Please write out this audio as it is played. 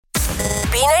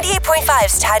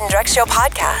B98.5's Tad and Drex Show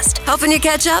podcast, helping you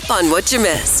catch up on what you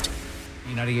missed.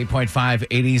 98.5,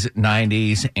 80s,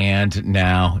 90s, and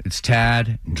now it's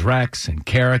Tad, Drex, and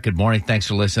Kara. Good morning. Thanks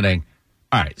for listening.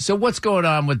 All right, so what's going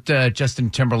on with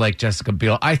Justin Timberlake, Jessica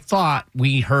Biel? I thought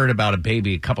we heard about a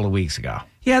baby a couple of weeks ago.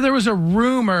 Yeah, there was a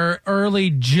rumor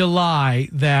early July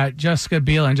that Jessica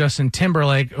Biel and Justin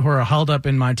Timberlake, who are held up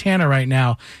in Montana right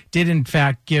now, did in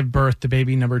fact give birth to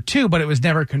baby number 2, but it was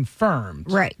never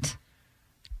confirmed. Right.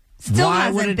 Still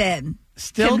hasn't been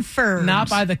confirmed. Not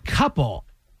by the couple,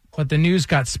 but the news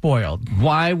got spoiled.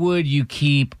 Why would you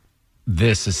keep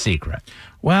this a secret?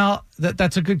 Well,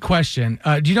 that's a good question.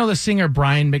 Do you know the singer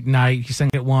Brian McKnight? He sang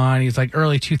at one. He's like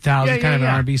early 2000s, kind of an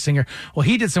R&B singer. Well,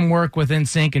 he did some work with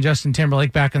NSYNC and Justin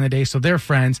Timberlake back in the day, so they're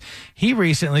friends.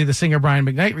 The singer Brian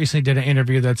McKnight recently did an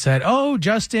interview that said,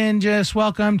 Justin just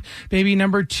welcomed baby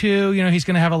number 2. You know, he's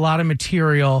going to have a lot of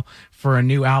material for a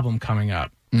new album coming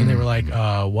up. And they were like,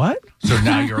 what? So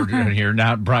now you're here.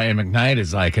 Now Brian McKnight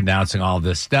is like announcing all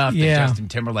this stuff that Justin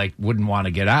Timberlake wouldn't want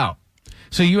to get out.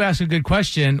 So you asked a good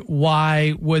question.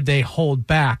 Why would they hold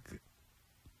back,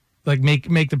 like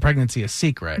make the pregnancy a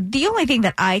secret? The only thing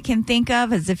that I can think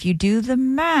of is if you do the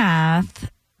math,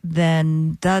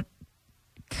 then that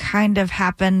kind of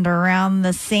happened around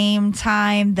the same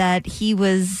time that he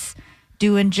was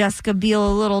doing Jessica Biel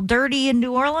a little dirty in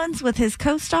New Orleans with his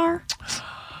co-star.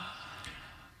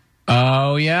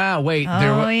 Oh, yeah. Wait.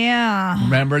 Yeah.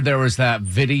 Remember there was that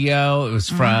video? It was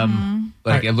from,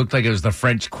 it looked like it was the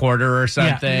French Quarter or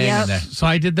something. Yeah. Yep. So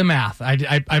I did the math.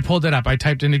 I pulled it up. I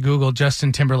typed into Google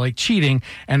Justin Timberlake cheating,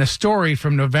 and a story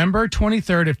from November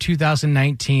 23rd of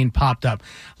 2019 popped up.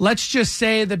 Let's just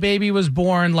say the baby was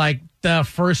born like the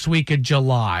first week of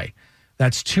July.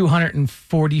 That's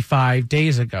 245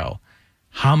 days ago.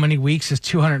 How many weeks is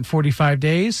 245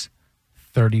 days?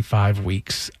 35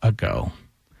 weeks ago.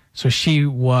 So she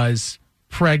was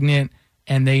pregnant,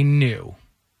 and they knew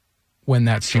when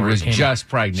that story came. She was just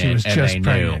pregnant, and they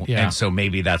knew. Yeah. And so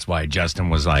maybe that's why Justin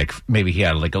was like, maybe he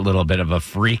had like a little bit of a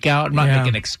freak out. I'm not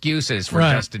making excuses for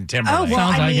Justin Timberlake. Oh,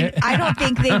 well, I don't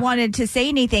think they wanted to say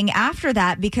anything after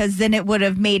that because then it would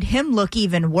have made him look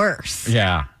even worse.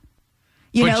 Yeah.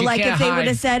 You know, like if they would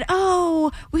have said,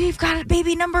 we've got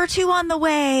baby number 2 on the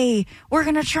way. We're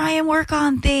going to try and work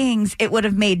on things. It would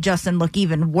have made Justin look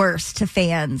even worse to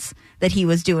fans that he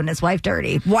was doing his wife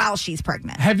dirty while she's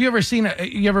pregnant. Have you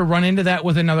ever run into that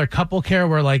with another couple, Care,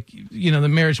 where like, you know, the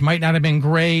marriage might not have been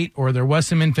great or there was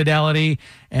some infidelity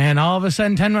and all of a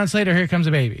sudden 10 months later, here comes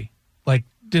a baby? Like,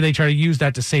 do they try to use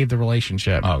that to save the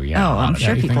relationship? Oh, yeah. Oh, I'm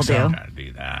sure people do. Gotta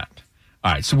do that.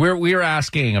 All right. So we're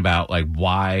asking about like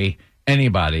why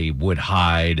anybody would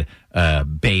hide a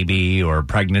baby or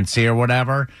pregnancy or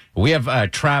whatever. We have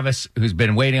Travis, who's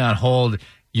been waiting on hold.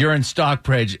 You're in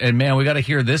Stockbridge, and man, we got to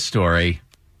hear this story.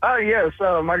 Oh, yes.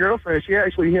 My girlfriend, she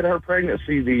actually hid her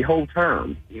pregnancy the whole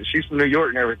term. She's from New York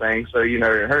and everything, so, you know,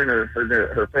 her and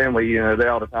her family, you know, they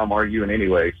all the time arguing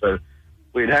anyway. So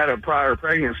we'd had a prior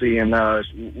pregnancy, and,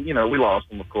 you know, we lost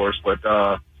them, of course. But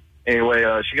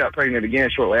anyway, she got pregnant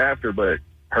again shortly after, but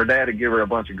her dad had given her a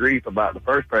bunch of grief about the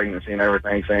first pregnancy and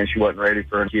everything, saying she wasn't ready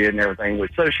for a kid and everything.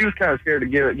 So she was kind of scared to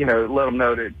give it, you know, let them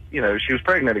know that, you know, she was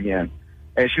pregnant again.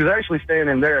 And she was actually staying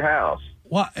in their house.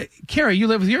 Well, Carrie, you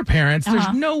live with your parents.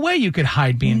 There's no way you could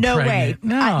hide being pregnant.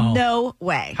 No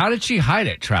way. How did she hide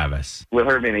it, Travis? With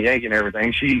her being a Yankee and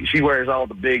everything, she wears all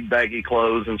the big baggy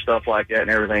clothes and stuff like that and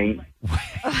everything.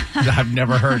 I've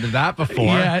never heard of that before.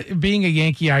 Yeah, being a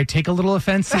Yankee, I take a little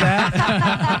offense to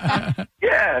that.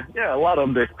 Yeah, a lot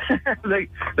of them do.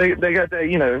 they got that,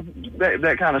 you know,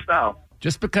 that kind of style.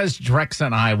 Just because Drex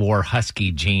and I wore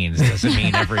husky jeans doesn't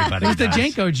mean everybody It's the does.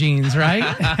 Janko jeans,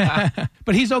 right?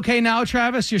 But he's okay now,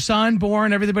 Travis? Your son,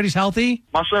 born, everybody's healthy?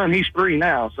 My son, he's 3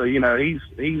 now, so, you know,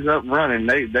 he's up and running.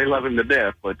 They love him to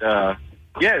death. But,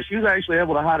 yeah, she was actually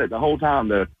able to hide it the whole time,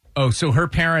 though. Oh, so her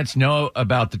parents know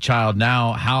about the child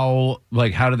now. How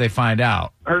do they find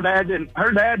out? Her dad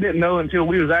didn't know until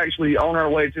we was actually on our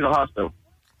way to the hospital.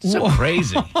 So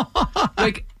crazy.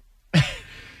 Like,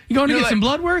 you going to get some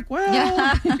blood work?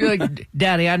 Well, you're like,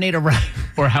 Daddy, I need a ride.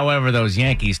 Or however those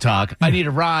Yankees talk. I need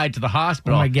a ride to the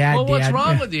hospital. Oh, my God, well, what's Dad.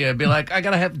 wrong with you? I'd be like, I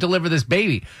got to deliver this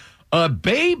baby. A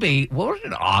baby? What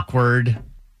an awkward.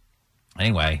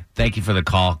 Anyway, thank you for the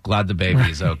call. Glad the baby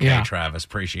is okay, Travis.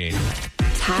 Appreciate it.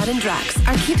 Tad and Drex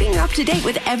are keeping you up to date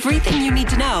with everything you need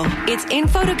to know. It's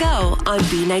info to go on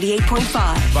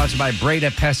B98.5. Sponsored by Breda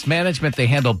Pest Management. They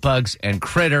handle bugs and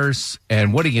critters.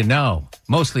 And what do you know?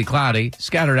 Mostly cloudy,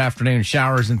 scattered afternoon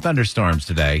showers and thunderstorms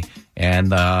today.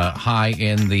 And high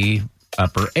in the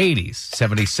upper 80s.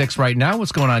 76 right now.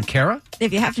 What's going on, Kara?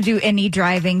 If you have to do any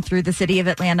driving through the city of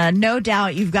Atlanta, no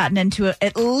doubt you've gotten into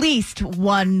at least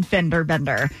one fender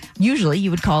bender. Usually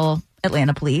you would call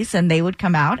Atlanta police and they would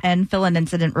come out and fill an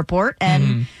incident report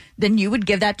and then you would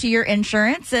give that to your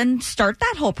insurance and start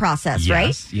that whole process,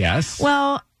 right? Yes.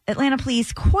 Well, Atlanta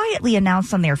police quietly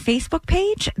announced on their Facebook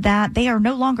page that they are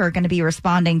no longer going to be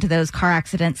responding to those car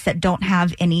accidents that don't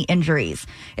have any injuries.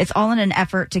 It's all in an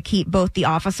effort to keep both the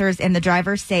officers and the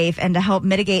drivers safe and to help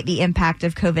mitigate the impact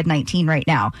of COVID-19 right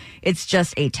now. It's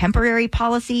just a temporary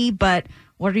policy, but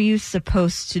what are you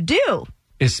supposed to do?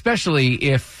 Especially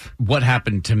if what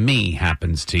happened to me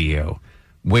happens to you,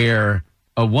 where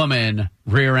a woman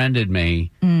rear-ended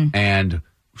me and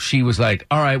she was like,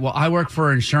 all right, well, I work for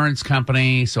an insurance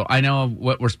company, so I know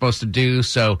what we're supposed to do.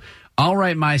 So I'll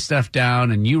write my stuff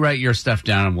down and you write your stuff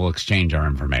down and we'll exchange our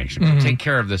information. We'll take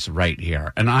care of this right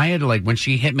here. And I had to, like, when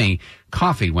she hit me,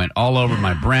 coffee went all over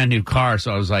my brand new car.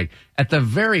 So I was like, at the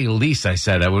very least, I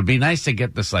said, it would be nice to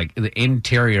get this, like, the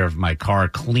interior of my car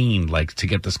cleaned, like, to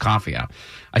get this coffee out.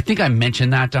 I think I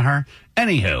mentioned that to her.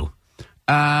 Anywho.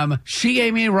 She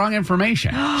gave me wrong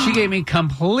information. She gave me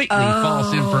completely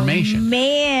false information.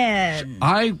 Man.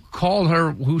 I called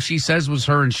her who she says was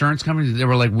her insurance company. They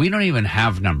were like, we don't even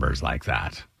have numbers like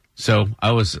that. So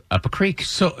I was up a creek.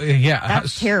 So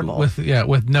That's terrible.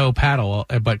 With no paddle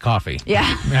but coffee.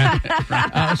 Yeah.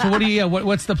 So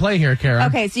what's the play here, Kara?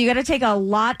 Okay, so you got to take a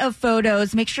lot of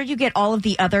photos. Make sure you get all of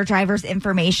the other drivers'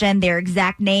 information, their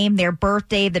exact name, their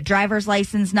birthday, the driver's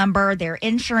license number, their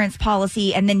insurance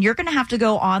policy, and then you're going to have to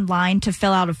go online to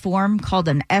fill out a form called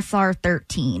an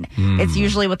SR-13. It's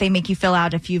usually what they make you fill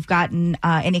out if you've gotten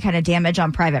any kind of damage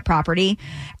on private property,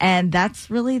 and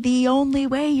that's really the only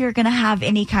way you're going to have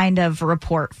any kind of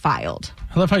report filed.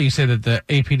 I love how you say that the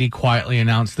APD quietly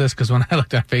announced this, because when I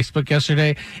looked at Facebook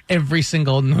yesterday, every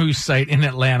single news site in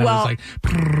Atlanta was like,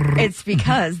 it's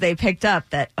because they picked up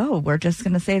that, we're just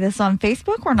going to say this on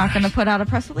Facebook. We're not going to put out a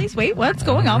press release. Wait, what's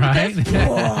going on with this?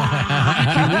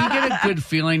 Can we get a good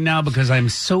feeling now? Because I'm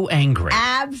so angry.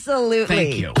 Absolutely.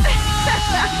 Thank you.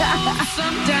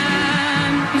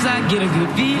 Sometimes I get a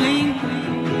good feeling.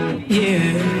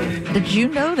 Yeah. Did you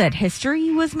know that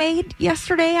history was made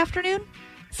yesterday afternoon?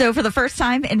 So for the first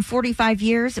time in 45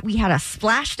 years, we had a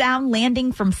splashdown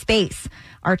landing from space.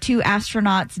 Our two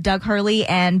astronauts, Doug Hurley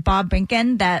and Bob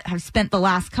Behnken, that have spent the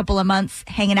last couple of months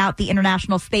hanging out at the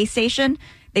International Space Station.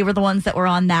 They were the ones that were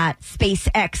on that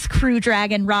SpaceX Crew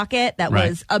Dragon rocket that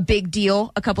was a big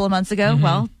deal a couple of months ago.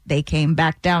 Well, they came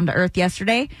back down to Earth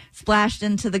yesterday, splashed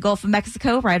into the Gulf of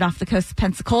Mexico right off the coast of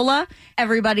Pensacola.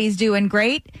 Everybody's doing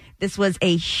great. This was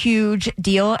a huge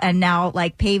deal and now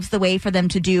paves the way for them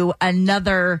to do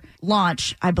another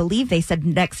launch. I believe they said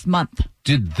next month.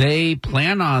 Did they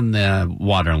plan on the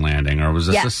water landing, or was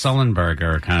this a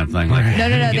Sullenberger kind of thing?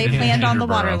 No. They planned on the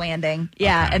water landing.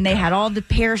 Yeah, and they had all the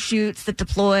parachutes that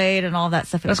deployed and all that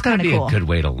stuff. That's got to be cool. a good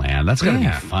way to land. That's got to be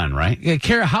fun, right? Yeah,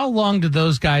 Kara, how long do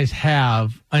those guys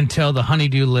have until the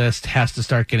honeydew list has to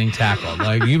start getting tackled?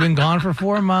 Like, you've been gone for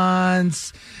 4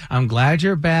 months. I'm glad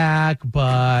you're back,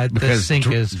 but the sink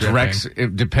is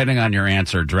Drex, depending on your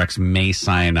answer, Drex may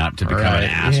sign up to become an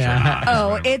astronaut.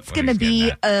 Oh, it's going to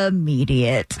be immediate.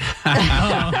 TMZ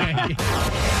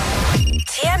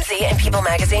and People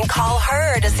Magazine call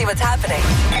her to see what's happening.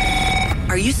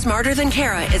 Are You Smarter Than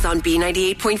Kara is on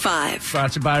B98.5.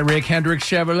 Brought to you by Rick Hendricks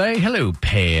Chevrolet. Hello,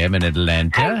 Pam in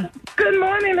Atlanta. Good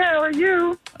morning. How are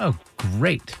you? Oh,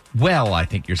 great. Well, I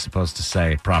think you're supposed to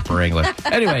say proper English.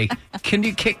 Anyway, can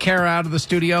you kick Kara out of the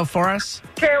studio for us?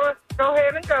 Kara, go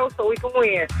ahead and go so we can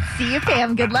win. See you,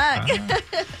 Pam. Good luck.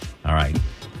 All right.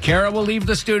 Kara will leave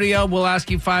the studio. We'll ask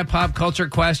you 5 pop culture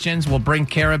questions. We'll bring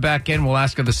Kara back in. We'll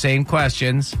ask her the same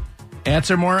questions.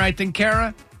 Answer more right than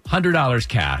Kara, $100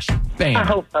 cash. Bam. I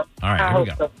hope so. All right, here we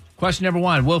go. So. Question number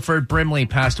 1. Wilford Brimley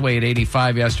passed away at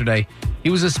 85 yesterday.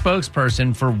 He was a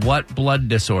spokesperson for what blood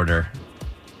disorder?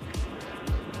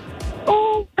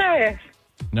 Oh, pass.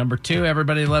 Number 2,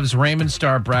 everybody loves Raymond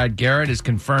star Brad Garrett is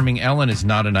confirming Ellen is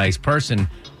not a nice person.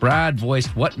 Brad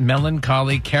voiced what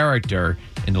melancholy character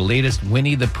in the latest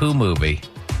Winnie the Pooh movie?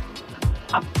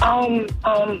 I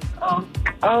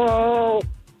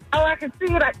can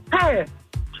see it. Pass.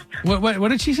 What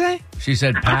did she say? She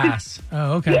said pass.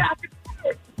 Oh, okay. Yeah, I can see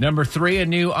it. Number 3, a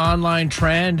new online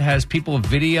trend has people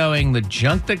videoing the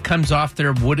junk that comes off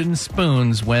their wooden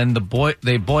spoons when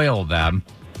they boil them.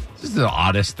 This is the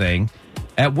oddest thing.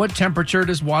 At what temperature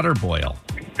does water boil?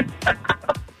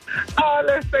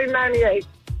 Let's say 98.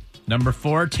 Number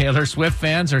 4, Taylor Swift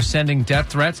fans are sending death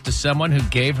threats to someone who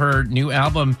gave her new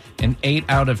album an 8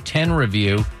 out of 10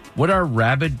 review. What are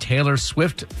rabid Taylor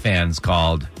Swift fans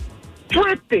called?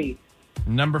 Swifties.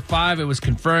 Number 5, it was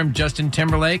confirmed Justin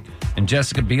Timberlake and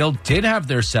Jessica Biel did have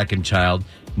their second child.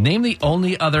 Name the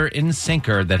only other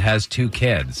in-syncer that has 2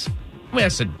 kids. Well,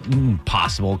 that's an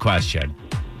impossible question.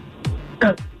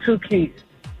 2 kids.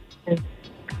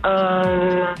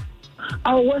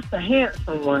 What's the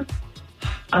handsome one?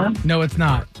 No, it's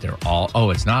not. They're all. Oh,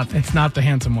 it's not. It's not the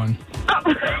handsome one.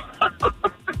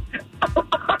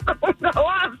 No,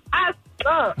 I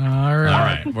suck. All right. All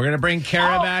right, we're gonna bring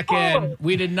Kara back in.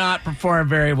 We did not perform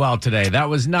very well today. That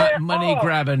was not money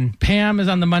grabbing. Pam is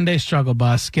on the Monday struggle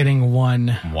bus getting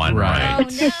one Right. Oh,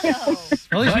 no.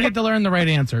 At least we get to learn the right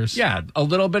answers. Yeah, a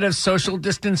little bit of social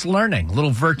distance learning, a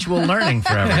little virtual learning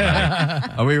for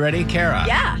everybody. Are we ready, Kara?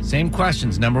 Yeah. Same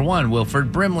questions. Number 1,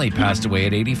 Wilford Brimley passed away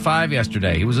at 85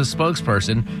 yesterday. He was a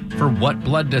spokesperson for what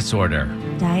blood disorder?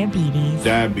 Diabetes.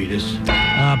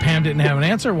 Pam didn't have an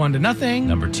answer. 1-0.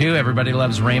 Number 2, everybody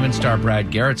loves Raymond star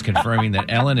Brad Garrett's confirming that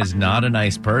Ellen is not a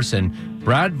nice person.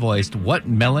 Brad voiced what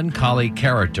melancholy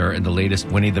character in the latest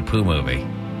Winnie the Pooh movie?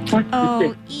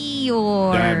 Oh,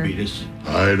 Eeyore.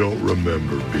 I don't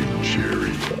remember being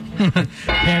cheery.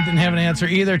 Pam didn't have an answer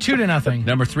either. 2-0.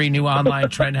 Number 3, new online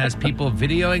trend has people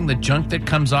videoing the junk that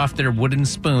comes off their wooden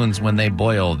spoons when they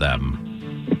boil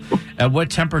them. At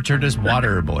what temperature does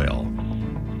water boil?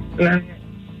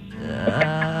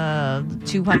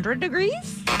 200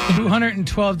 degrees?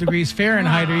 212 degrees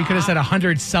Fahrenheit, or you could have said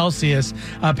 100 Celsius.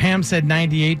 Pam said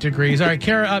 98 degrees. All right,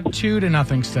 Kara up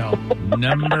 2-0 still.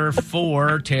 Number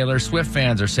 4, Taylor Swift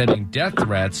fans are sending death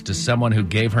threats to someone who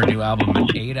gave her new album an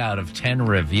 8 out of 10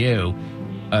 review.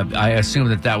 I assume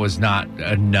that was not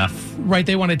enough. Right,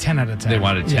 they wanted 10 out of 10. They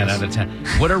wanted 10 Yes. out of 10.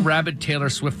 What are rabid Taylor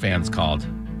Swift fans called?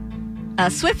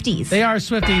 Swifties. They are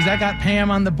Swifties. That got Pam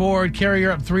on the board. Kara,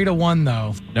 you're up 3-1,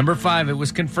 though. Number 5, it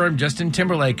was confirmed Justin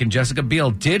Timberlake and Jessica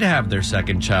Biel did have their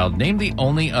second child. Name the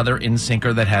only other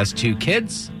in-syncer that has 2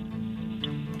 kids.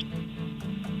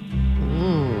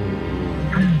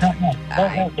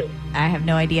 I have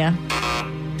no idea.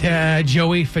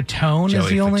 Joey Fatone is Joey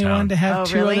the only Fatone. one to have Oh,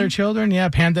 2 really? other children. Yeah,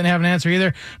 Pam didn't have an answer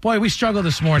either. Boy, we struggled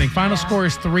this morning. Final score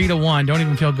is 3-1. Don't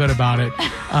even feel good about it.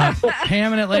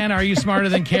 Pam in Atlanta, are you smarter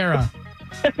than Kara?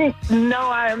 No,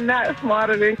 I am not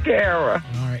smarter than Kara.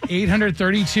 All right,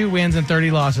 832 wins and 30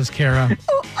 losses, Kara.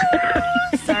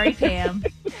 Sorry, Pam.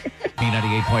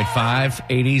 B98.5,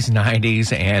 80s,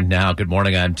 90s, and now. Good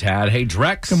morning, I'm Tad. Hey,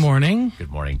 Drex. Good morning.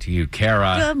 Good morning to you,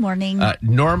 Kara. Good morning.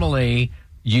 Normally,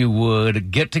 you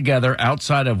would get together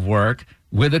outside of work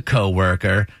with a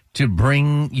coworker to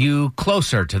bring you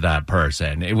closer to that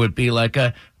person. It would be like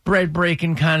a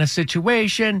bread-breaking kind of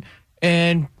situation,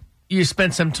 and you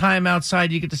spend some time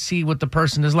outside, you get to see what the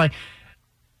person is like.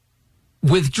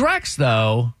 With Drex,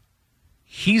 though,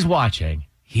 he's watching,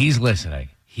 he's listening,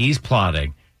 he's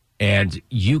plotting, and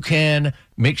you can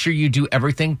make sure you do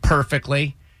everything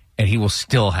perfectly, and he will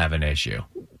still have an issue.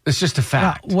 It's just a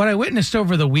fact. What I witnessed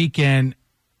over the weekend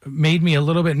made me a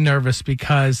little bit nervous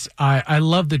because I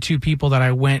love the 2 people that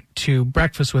I went to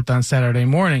breakfast with on Saturday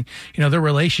morning. You know, their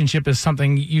relationship is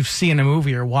something you see in a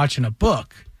movie or watch in a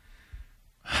book.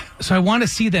 So I want to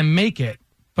see them make it,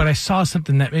 but I saw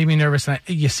something that made me nervous. And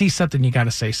you see something, you got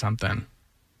to say something.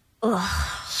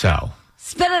 So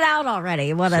Spit it out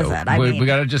already. What is it? we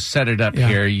got to just set it up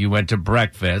here. You went to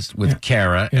breakfast with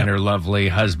Kara and her lovely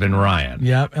husband, Ryan.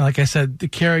 Yep. And like I said, the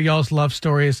Kara, y'all's love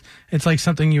story it's like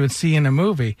something you would see in a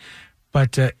movie.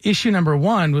 But issue number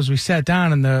 1 was we sat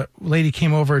down and the lady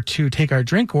came over to take our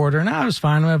drink order, and I was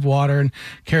fine. I have water, and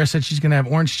Kara said she's going to have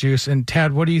orange juice. And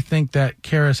Tad, what do you think that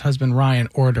Kara's husband Ryan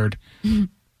ordered to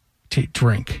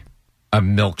drink? A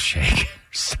milkshake.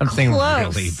 Something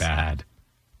Close. really bad.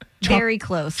 Very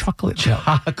close. Chocolate milk.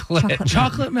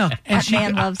 Chocolate milk. And That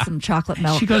man loves some chocolate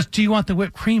milk. She goes, "Do you want the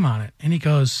whipped cream on it?" And he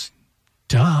goes,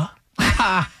 "Duh."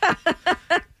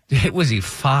 Was he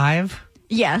 5?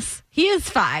 Yes, he is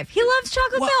 5. He loves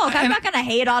chocolate milk. I'm not going to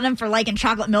hate on him for liking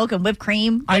chocolate milk and whipped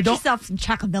cream. Get yourself some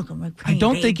chocolate milk and whipped cream. I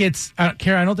don't think it's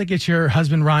Kara. I don't think it's your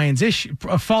husband Ryan's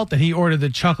fault that he ordered the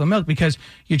chocolate milk, because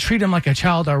you treat him like a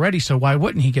child already. So why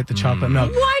wouldn't he get the chocolate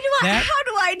milk? How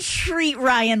do I treat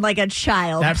Ryan like a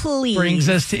child? That Please. brings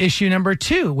us to issue number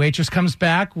 2. Waitress comes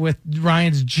back with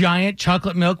Ryan's giant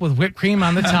chocolate milk with whipped cream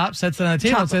on the top, sets it on the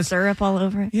table, chocolate says syrup all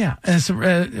over it. Yeah, and so,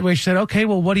 the waitress said, "Okay,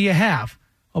 well, what do you have?"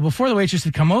 Well, before the waitress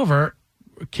had come over,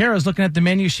 Kara's looking at the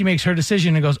menu. She makes her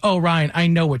decision and goes, "Oh, Ryan, I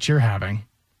know what you're having."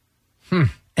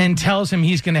 And tells him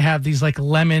he's going to have these like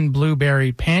lemon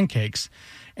blueberry pancakes.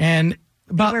 And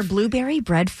They were blueberry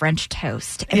bread French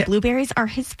toast, and blueberries are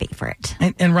his favorite.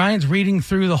 And Ryan's reading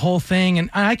through the whole thing, and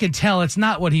I could tell it's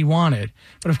not what he wanted.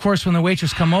 But of course, when the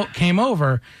waitress came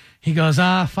over, He goes,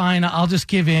 fine, I'll just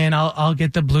give in. I'll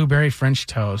get the blueberry French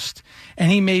toast.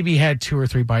 And he maybe had 2 or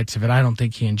 3 bites of it. I don't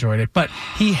think he enjoyed it, but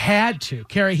he had to.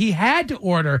 Carrie, he had to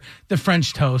order the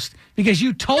French toast because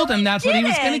you told him that's what he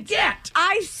was going to get.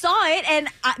 I saw it, and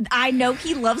I know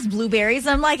he loves blueberries.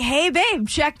 I'm like, hey, babe,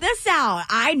 check this out.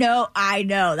 I know,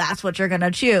 that's what you're going to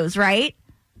choose, right?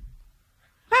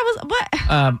 What?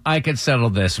 I could settle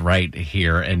this right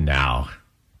here and now.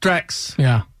 Drex.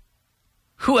 Yeah.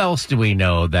 Who else do we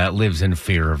know that lives in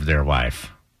fear of their wife?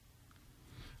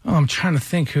 Oh, I'm trying to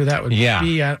think who that would be.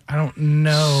 I don't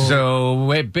know.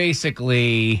 So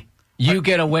basically, you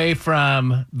get away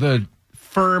from the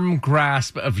firm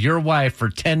grasp of your wife for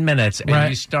 10 minutes and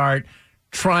you start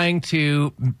trying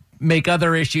to make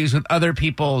other issues with other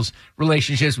people's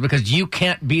relationships because you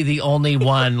can't be the only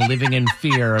one living in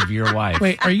fear of your wife.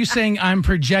 Wait, are you saying I'm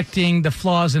projecting the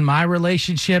flaws in my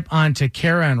relationship onto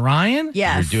Kara and Ryan?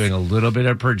 Yes. You're doing a little bit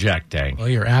of projecting. Well,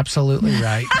 you're absolutely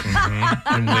right.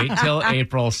 And wait till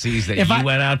April sees that you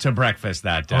went out to breakfast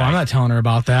that day. Oh, I'm not telling her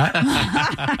about that.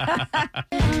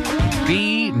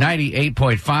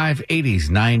 B98.5, 80s,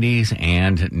 90s,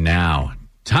 and now.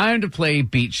 Time to play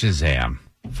Beat Shazam.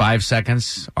 5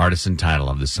 seconds, artist and title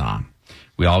of the song.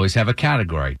 We always have a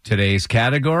category. Today's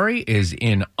category is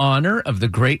in honor of the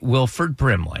great Wilford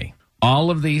Brimley. All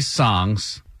of these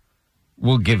songs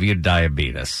will give you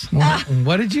diabetes.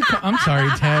 What did you call? I'm sorry,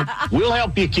 Ted. We'll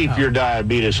help you keep your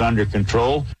diabetes under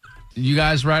control. You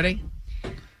guys ready?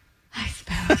 I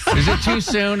suppose. Is it too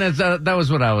soon? That was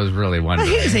what I was really wondering.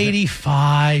 He's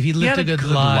 85. He lived had a good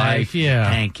life. Yeah.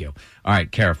 Thank you. All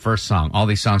right, Kara, first song. All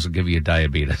these songs will give you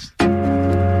diabetes.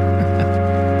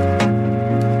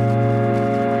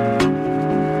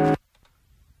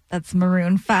 That's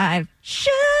Maroon 5.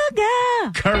 Sugar.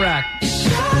 Correct.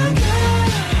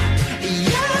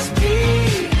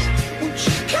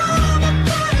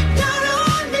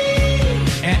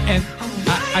 And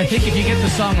I think if you get the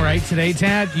song right today,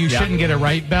 Tad, you shouldn't get a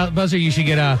right buzzer. You should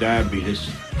get a Diabetes.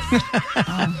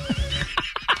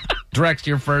 Drex,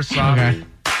 your first song.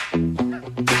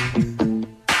 Okay.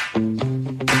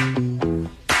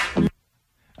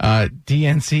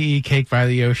 DNCE Cake by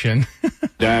the Ocean.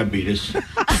 Diabetes.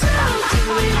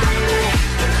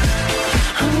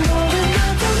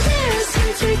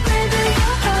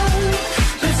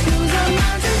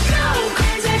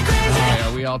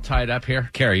 Are we all tied up here?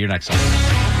 Carrie, your next song.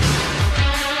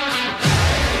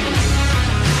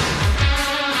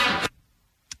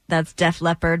 That's Def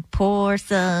Leppard. Pour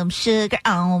some sugar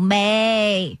on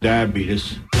me.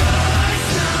 Diabetes.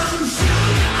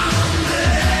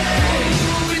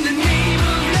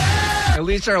 At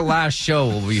least our last show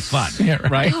will be fun, Yeah,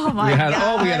 right? Oh, my we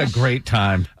had a great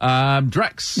time.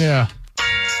 Drex. Yeah.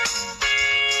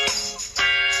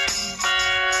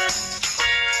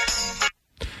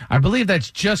 I believe that's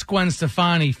just Gwen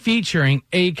Stefani featuring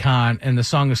Akon, and the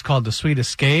song is called The Sweet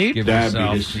Escape. Give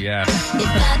Diabetes. yourself,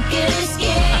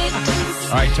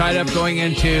 All right, tied up going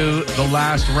into the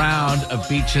last round of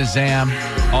Beat Shazam.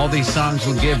 All these songs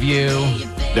will give you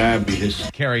Diabetes.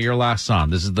 Carrie, your last song.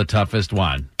 This is the toughest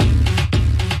one.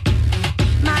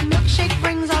 My milkshake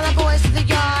brings all the boys to the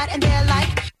yard, and they're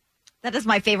like, That is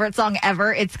my favorite song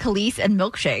ever. It's Khalees and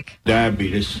Milkshake.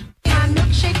 Diabetes. my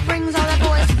milkshake brings all the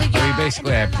boys to the yard. I mean,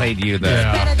 basically, I played you the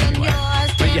Better than anyway.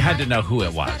 yours. But you had to know who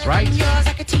it was, right? Yours,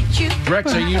 I could teach you.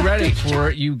 Drex, are you ready for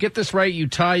it? You get this right, you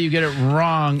tie, you get it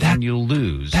wrong, and you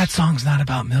lose. That song's not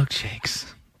about milkshakes.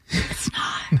 It's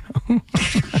not.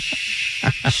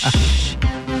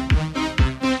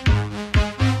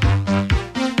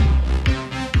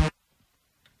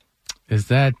 Is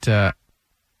that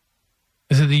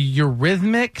is it the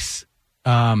Eurythmics?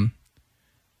 Hold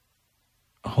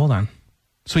on.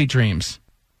 Sweet Dreams.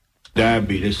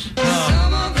 Diabetes.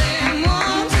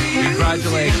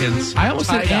 Congratulations. I almost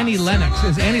said Tied up. Annie Lennox.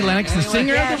 Is Annie Lennox the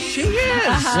singer? Yeah, she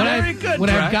is. Very good, Would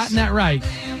I have Drex. gotten that right?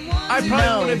 I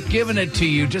probably would have given it to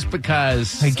you just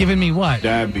because. Hey, giving me what?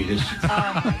 Diabetes.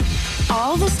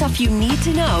 All the stuff you need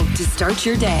to know to start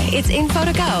your day. It's info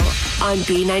to go on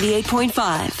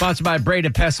B98.5. Sponsored by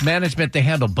Breda Pest Management. They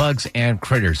handle bugs and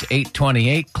critters.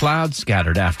 828, clouds,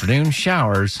 scattered afternoon,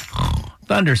 showers,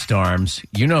 thunderstorms.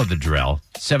 You know the drill.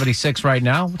 76 right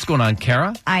now. What's going on,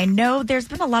 Kara? I know there's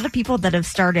been a lot of people that have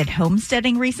started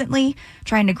homesteading recently,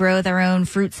 trying to grow their own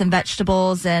fruits and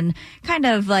vegetables and kind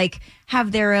of like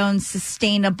have their own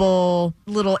sustainable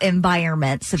little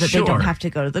environment so that they Sure. don't have to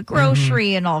go to the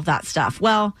grocery and all of that stuff.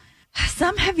 Well,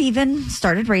 some have even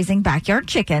started raising backyard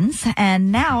chickens, and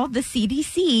now the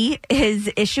CDC is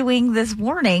issuing this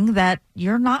warning that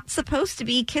you're not supposed to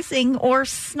be kissing or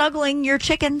snuggling your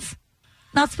chickens.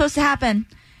 Not supposed to happen.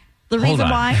 The Hold reason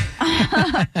on.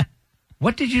 why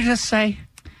What did you just say?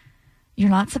 You're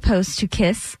not supposed to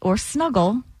kiss or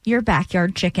snuggle your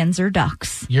backyard chickens or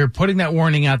ducks. You're putting that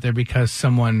warning out there because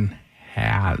someone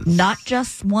has. Not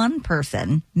just one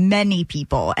person, many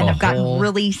people, and have gotten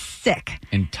really sick.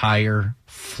 Entire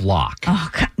flock. Oh,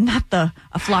 God, not a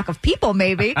flock of people,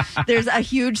 maybe. There's a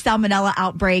huge salmonella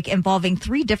outbreak involving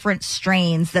 3 different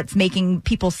strains that's making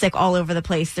people sick all over the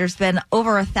place. There's been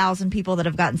over 1,000 people that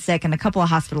have gotten sick and a couple of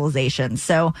hospitalizations.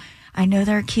 So I know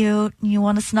they're cute. You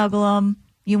want to snuggle them.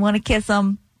 You want to kiss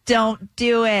them. Don't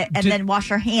do it. And then wash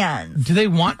your hands. Do they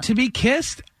want to be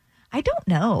kissed? I don't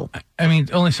know. I mean,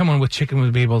 only someone with chicken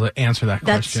would be able to answer that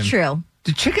That's question. That's true.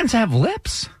 Do chickens have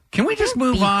lips? Can we just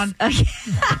move on? Okay.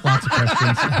 Lots of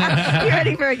questions. You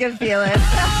ready for a good feeling?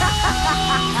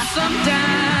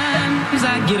 Sometimes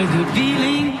I get a good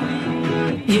feeling.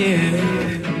 Yeah.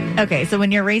 Okay, so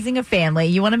when you're raising a family,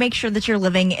 you want to make sure that you're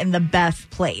living in the best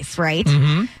place, right?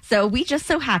 Mm-hmm. So we just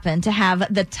so happen to have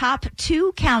the top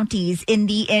 2 counties in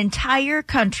the entire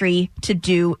country to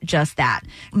do just that.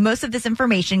 Most of this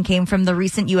information came from the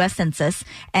recent U.S. Census,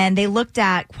 and they looked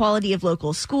at quality of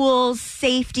local schools,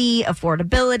 safety,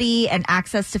 affordability, and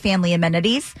access to family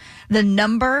amenities. The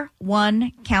number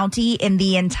 1 county in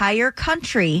the entire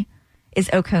country is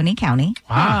Oconee County.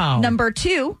 Wow. Number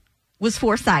 2 was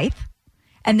Forsyth.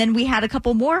 And then we had a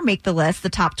couple more make the list, the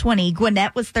top 20.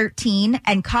 Gwinnett was 13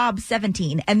 and Cobb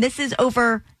 17. And this is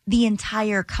over the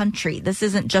entire country. This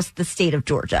isn't just the state of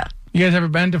Georgia. You guys ever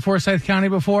been to Forsyth County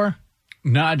before?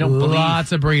 No, I don't believe.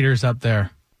 Lots of breeders up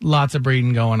there. Lots of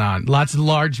breeding going on. Lots of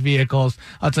large vehicles.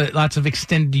 Lots of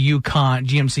extended Yukon,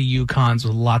 GMC Yukons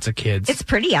with lots of kids. It's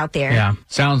pretty out there. Yeah.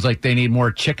 Sounds like they need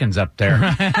more chickens up there.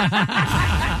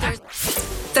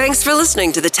 Thanks for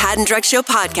listening to the Tad and Drex Show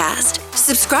podcast.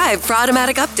 Subscribe for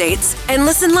automatic updates and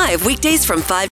listen live weekdays from 5